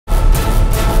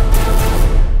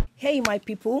Hey, my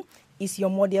people, it's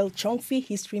your model Chongfi,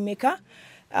 Historymaker,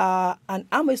 and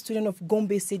I'm a student of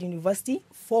Gombe State University,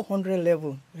 400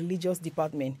 level, religious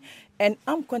department, and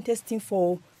I'm contesting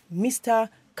for Mr.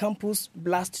 Campus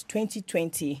Blast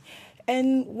 2020.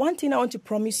 And one thing I want to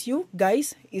promise you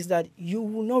guys is that you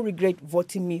will not regret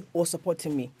voting me or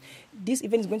supporting me. This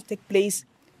event is going to take place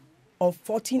on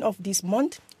 14th of this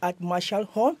month at Marshall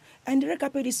Hall, and the red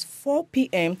carpet is 4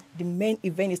 p.m. The main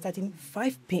event is starting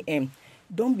 5 p.m.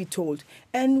 Don't be told.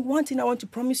 And one thing I want to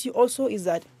promise you also is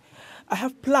that I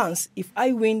have plans if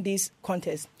I win this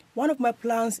contest. One of my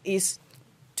plans is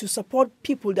to support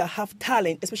people that have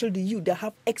talent, especially the youth that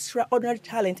have extraordinary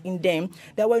talent in them,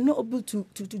 that were not able to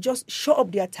just show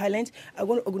up their talent. I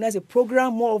want to organize a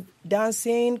program more of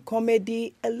dancing,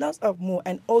 comedy, a lot of more,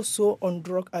 and also on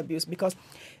drug abuse, because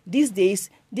these days,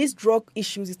 these drug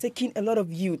issues is taking a lot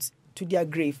of youth to their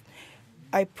grave.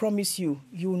 I promise you,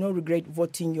 you will not regret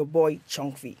voting your boy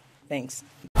Chongfi. Thanks.